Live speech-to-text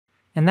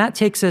And that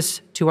takes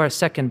us to our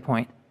second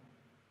point,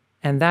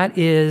 and that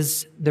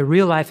is the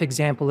real-life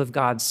example of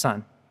God's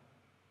Son.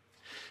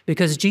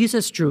 Because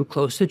Jesus drew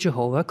close to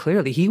Jehovah,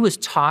 clearly. He was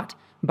taught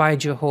by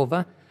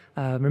Jehovah.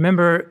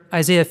 Remember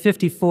Isaiah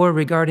 54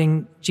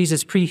 regarding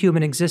Jesus'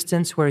 pre-human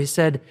existence, where he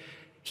said,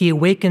 "He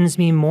awakens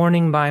me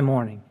morning by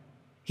morning.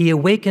 He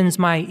awakens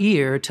my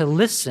ear to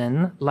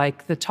listen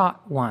like the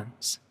taught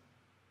ones."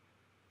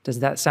 Does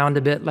that sound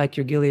a bit like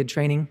your Gilead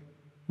training?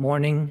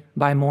 Morning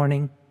by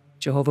morning,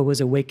 Jehovah was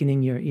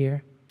awakening your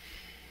ear.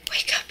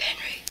 Wake up,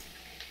 Henry.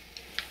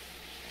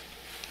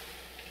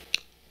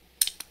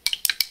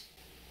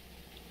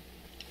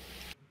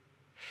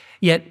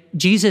 Yet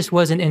Jesus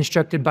wasn't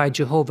instructed by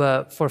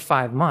Jehovah for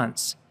 5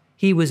 months.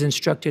 He was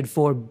instructed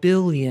for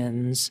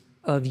billions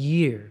of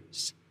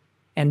years.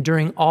 And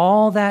during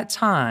all that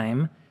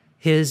time,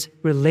 his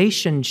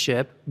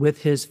relationship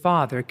with his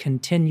Father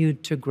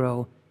continued to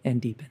grow and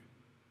deepen.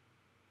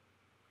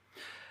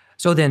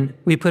 So then,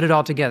 we put it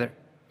all together.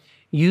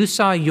 You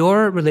saw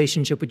your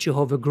relationship with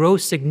Jehovah grow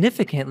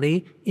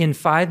significantly in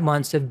 5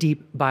 months of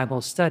deep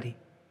Bible study.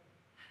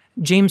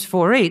 James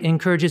 4:8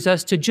 encourages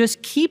us to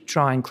just keep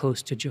drawing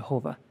close to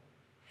Jehovah.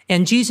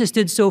 And Jesus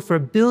did so for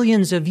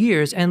billions of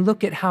years, and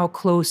look at how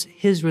close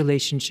his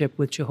relationship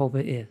with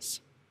Jehovah is.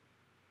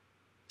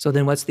 So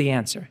then what's the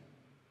answer?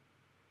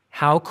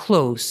 How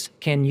close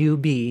can you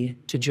be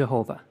to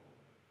Jehovah?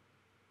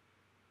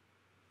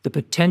 The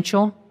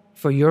potential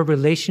for your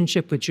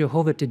relationship with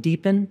Jehovah to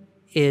deepen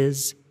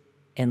is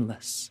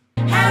endless.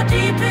 How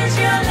deep is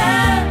your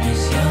love?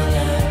 Is your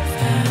love?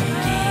 How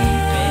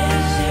deep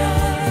is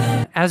your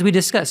love? As we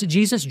discussed,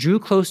 Jesus drew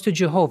close to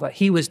Jehovah.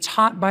 He was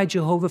taught by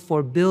Jehovah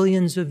for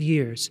billions of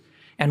years.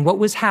 And what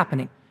was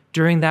happening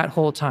during that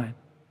whole time?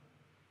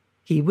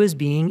 He was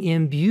being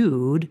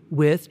imbued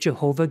with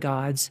Jehovah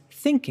God's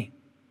thinking.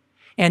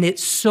 And it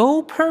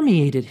so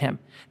permeated him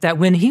that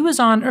when he was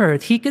on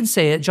earth, he could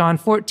say at John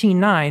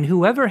 14:9,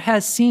 "Whoever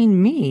has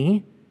seen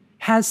me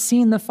has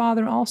seen the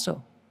Father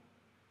also."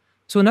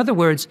 So in other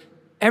words,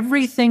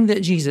 everything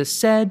that Jesus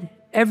said,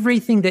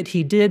 everything that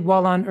he did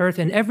while on earth,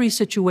 in every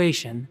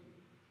situation,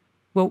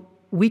 well,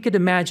 we could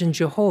imagine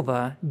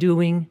Jehovah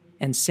doing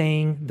and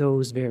saying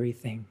those very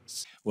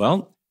things.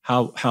 Well,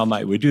 how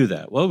might we do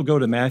that? Well, we'll go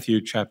to Matthew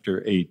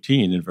chapter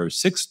 18 and verse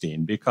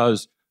 16,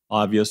 because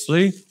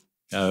obviously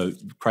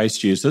Christ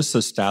Jesus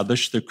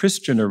established the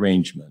Christian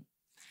arrangement.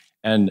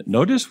 And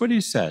notice what he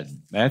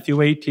said,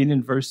 Matthew 18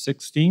 and verse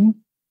 16.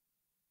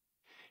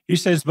 He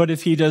says, "But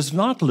if he does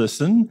not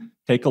listen,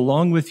 take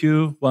along with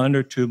you 1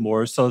 or 2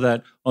 more, so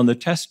that on the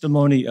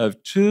testimony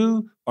of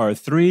 2 or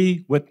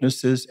 3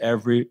 witnesses,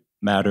 every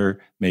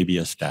matter may be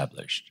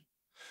established."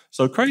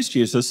 So Christ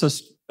Jesus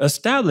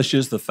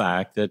establishes the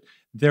fact that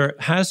there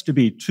has to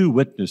be 2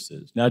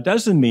 witnesses. Now, it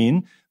doesn't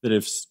mean that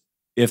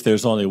if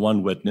there's only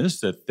 1 witness,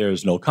 that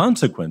there's no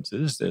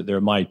consequences. There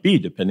might be,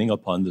 depending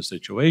upon the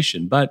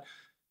situation. But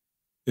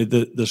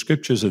the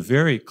scriptures are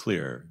very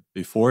clear.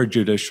 Before a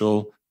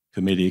judicial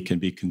committee can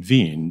be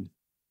convened,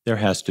 there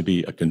has to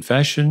be a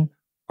confession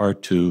or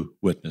 2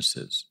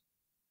 witnesses.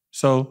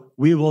 So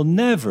we will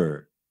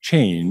never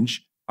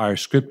change our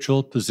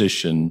scriptural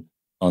position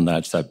on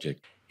that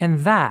subject. And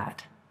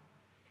that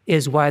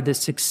is why the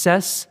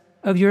success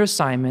of your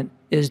assignment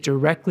is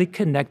directly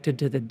connected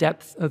to the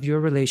depth of your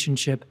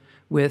relationship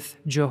with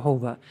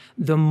Jehovah.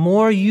 The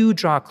more you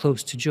draw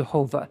close to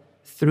Jehovah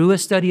through a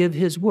study of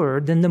his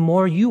word, then the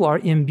more you are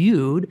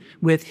imbued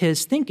with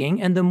his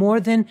thinking, and the more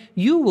then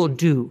you will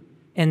do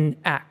and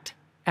act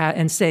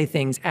and say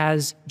things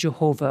as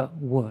Jehovah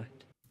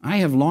would. I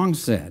have long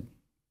said,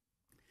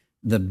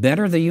 the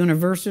better the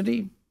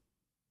university,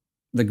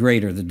 the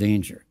greater the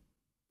danger.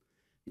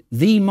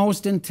 The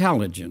most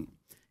intelligent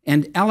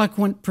and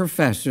eloquent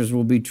professors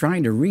will be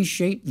trying to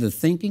reshape the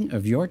thinking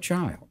of your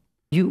child.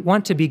 You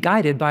want to be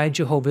guided by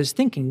Jehovah's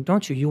thinking,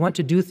 don't you? You want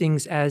to do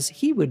things as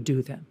he would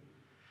do them.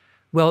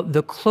 Well,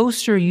 the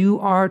closer you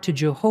are to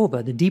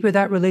Jehovah, the deeper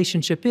that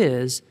relationship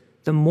is,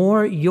 the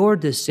more your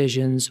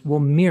decisions will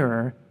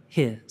mirror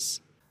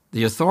his.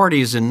 The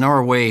authorities in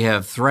Norway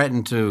have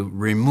threatened to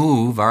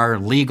remove our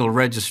legal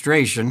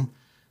registration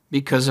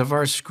because of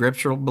our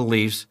scriptural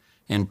beliefs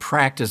and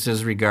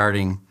practices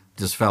regarding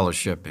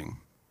disfellowshipping.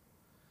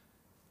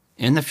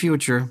 In the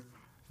future,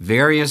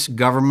 various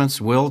governments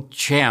will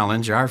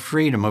challenge our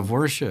freedom of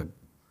worship.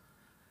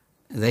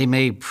 They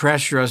may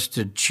pressure us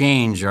to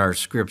change our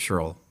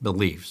scriptural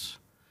beliefs,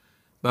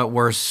 but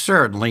we're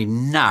certainly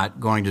not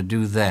going to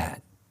do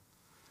that.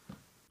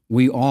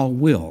 We all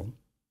will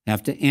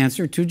have to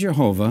answer to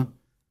Jehovah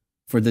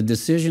for the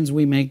decisions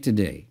we make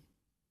today.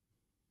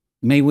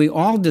 May we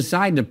all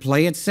decide to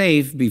play it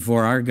safe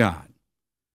before our God.